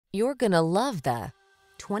You're gonna love the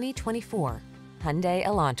 2024 Hyundai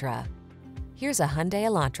Elantra. Here's a Hyundai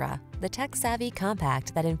Elantra, the tech-savvy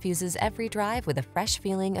compact that infuses every drive with a fresh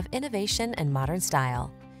feeling of innovation and modern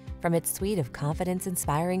style. From its suite of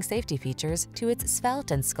confidence-inspiring safety features to its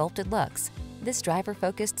svelte and sculpted looks, this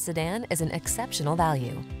driver-focused sedan is an exceptional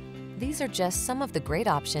value. These are just some of the great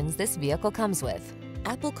options this vehicle comes with: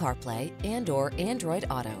 Apple CarPlay and/or Android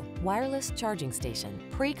Auto, wireless charging station,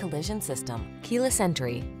 pre-collision system, keyless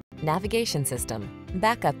entry, navigation system,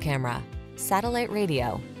 backup camera, satellite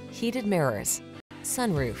radio, heated mirrors,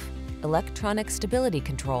 sunroof, electronic stability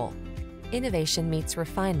control. Innovation meets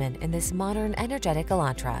refinement in this modern, energetic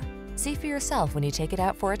Elantra. See for yourself when you take it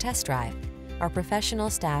out for a test drive. Our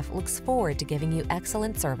professional staff looks forward to giving you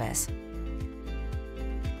excellent service.